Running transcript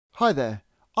Hi there,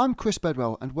 I'm Chris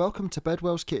Bedwell and welcome to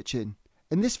Bedwell's Kitchen.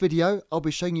 In this video I'll be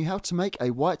showing you how to make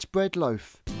a white bread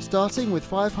loaf. Starting with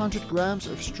 500 grams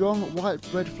of strong white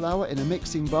bread flour in a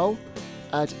mixing bowl,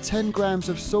 add 10 grams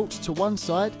of salt to one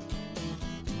side,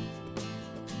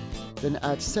 then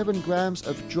add 7 grams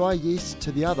of dry yeast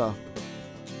to the other.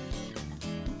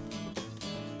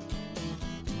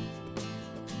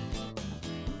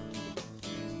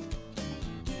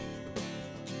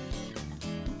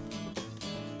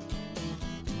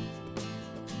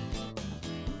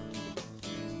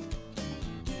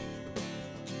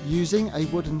 Using a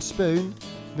wooden spoon,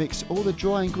 mix all the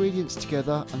dry ingredients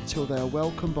together until they are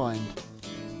well combined.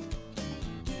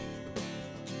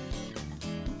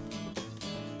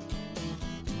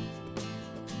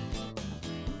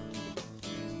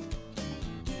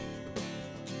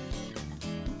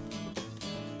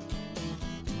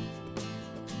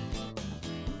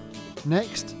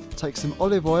 Next, take some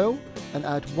olive oil and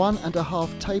add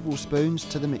 1½ tablespoons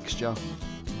to the mixture.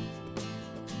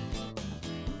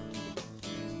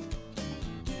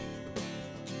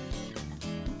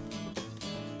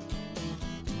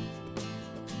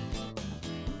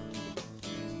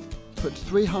 Put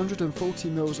 340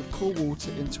 ml of cool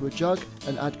water into a jug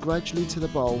and add gradually to the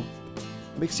bowl.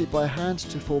 Mix it by hand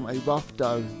to form a rough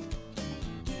dough.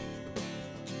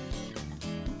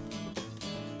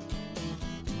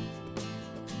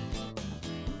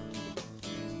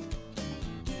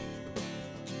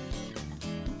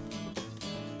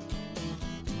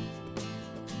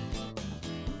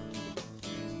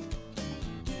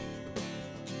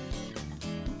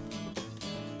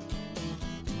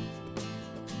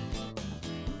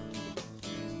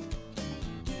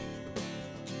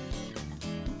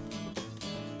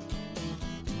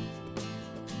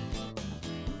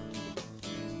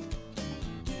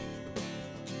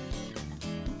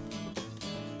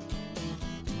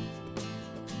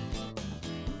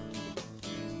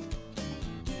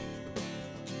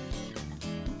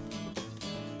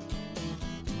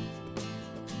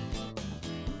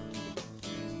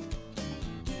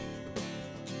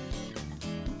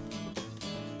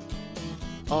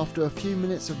 After a few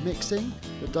minutes of mixing,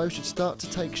 the dough should start to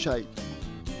take shape.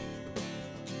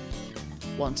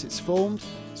 Once it's formed,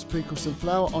 sprinkle some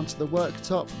flour onto the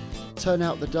worktop, turn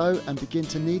out the dough and begin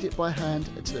to knead it by hand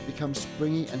until it becomes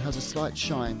springy and has a slight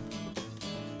shine.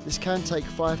 This can take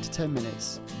 5 to 10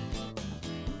 minutes.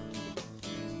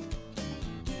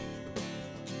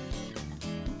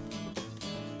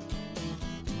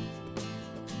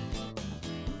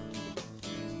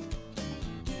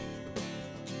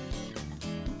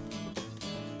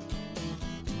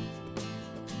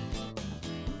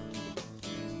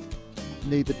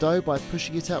 Knead the dough by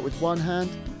pushing it out with one hand,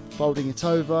 folding it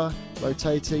over,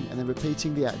 rotating and then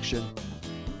repeating the action.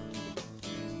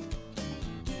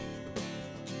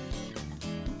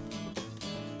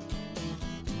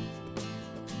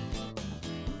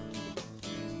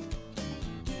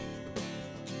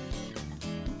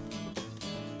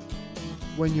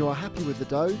 When you are happy with the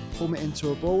dough, form it into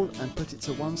a ball and put it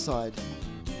to one side.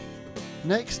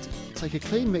 Next, take a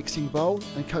clean mixing bowl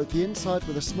and coat the inside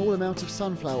with a small amount of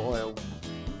sunflower oil.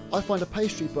 I find a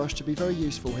pastry brush to be very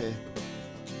useful here.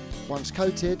 Once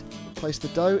coated, place the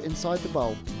dough inside the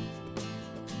bowl.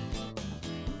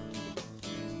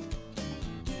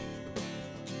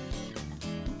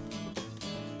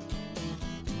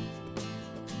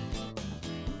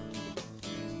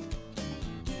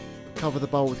 Cover the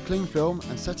bowl with cling film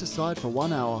and set aside for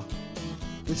 1 hour.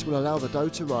 This will allow the dough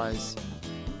to rise.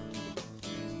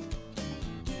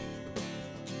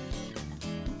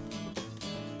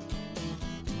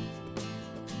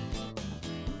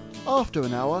 After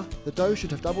an hour, the dough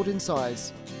should have doubled in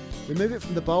size. Remove it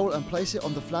from the bowl and place it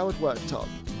on the floured worktop.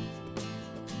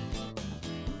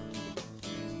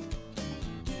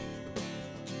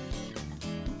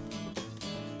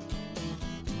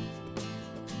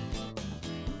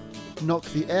 Knock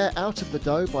the air out of the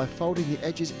dough by folding the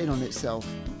edges in on itself.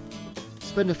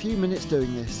 Spend a few minutes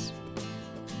doing this.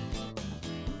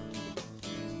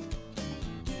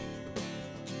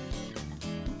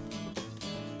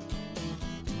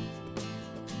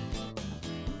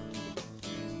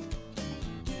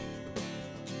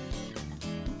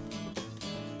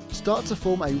 Start to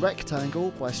form a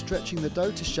rectangle by stretching the dough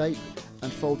to shape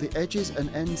and fold the edges and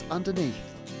ends underneath.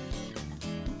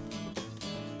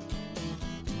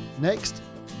 Next,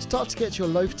 start to get your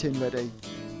loaf tin ready.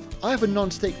 I have a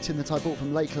non-stick tin that I bought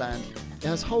from Lakeland. It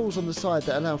has holes on the side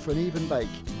that allow for an even bake.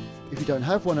 If you don't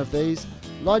have one of these,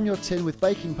 line your tin with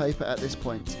baking paper at this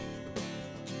point.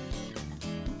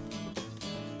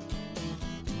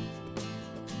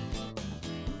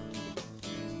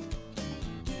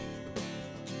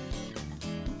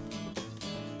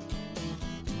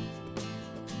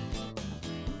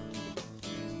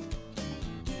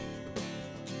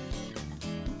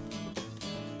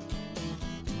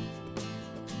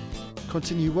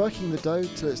 Continue working the dough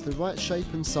till it's the right shape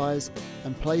and size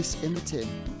and place in the tin.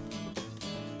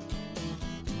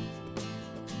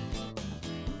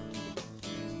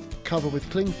 Cover with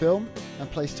cling film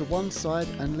and place to one side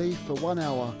and leave for 1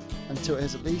 hour until it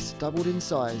has at least doubled in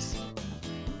size.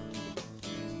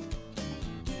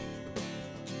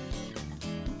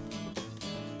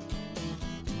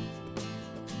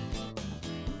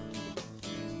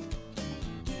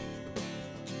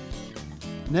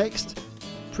 Next,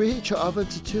 preheat your oven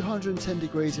to 210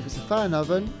 degrees if it's a fan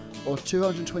oven or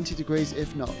 220 degrees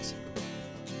if not.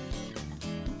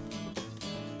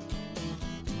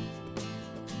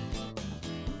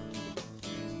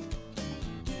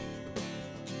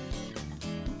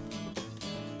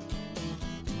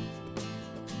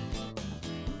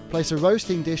 Place a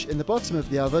roasting dish in the bottom of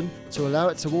the oven to allow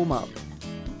it to warm up.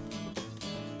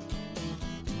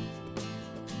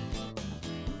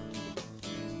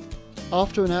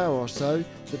 After an hour or so,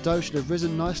 the dough should have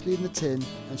risen nicely in the tin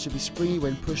and should be springy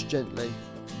when pushed gently.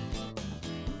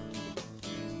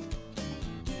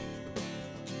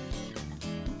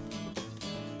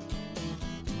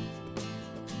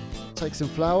 Take some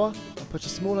flour and put a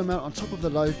small amount on top of the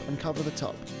loaf and cover the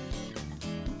top.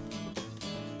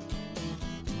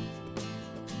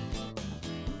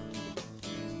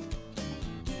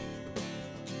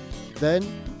 Then,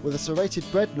 with a serrated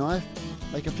bread knife,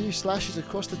 make a few slashes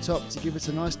across the top to give it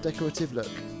a nice decorative look.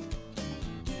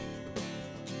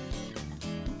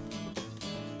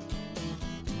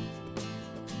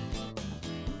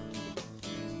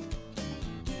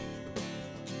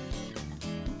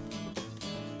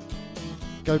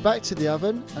 Go back to the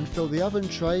oven and fill the oven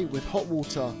tray with hot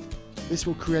water. This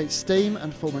will create steam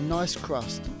and form a nice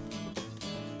crust.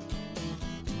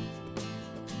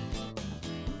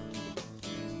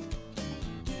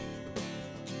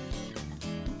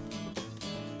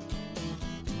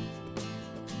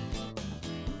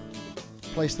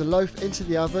 Place the loaf into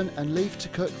the oven and leave to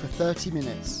cook for 30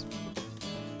 minutes.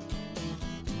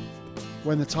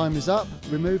 When the time is up,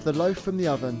 remove the loaf from the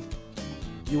oven.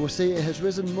 You will see it has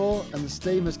risen more and the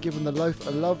steam has given the loaf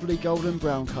a lovely golden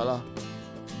brown colour.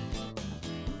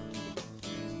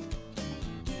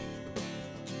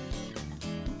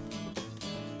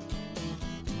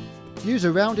 Use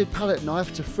a rounded palette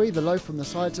knife to free the loaf from the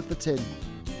sides of the tin.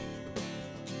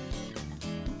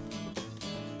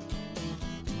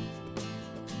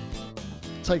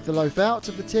 Take the loaf out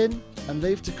of the tin and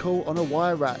leave to cool on a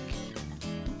wire rack.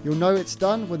 You'll know it's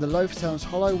done when the loaf sounds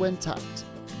hollow when tapped.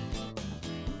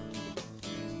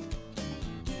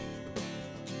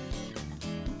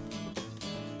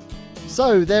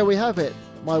 So there we have it,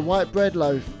 my white bread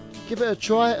loaf. Give it a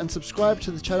try and subscribe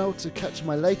to the channel to catch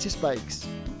my latest bakes.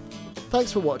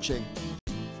 Thanks for watching.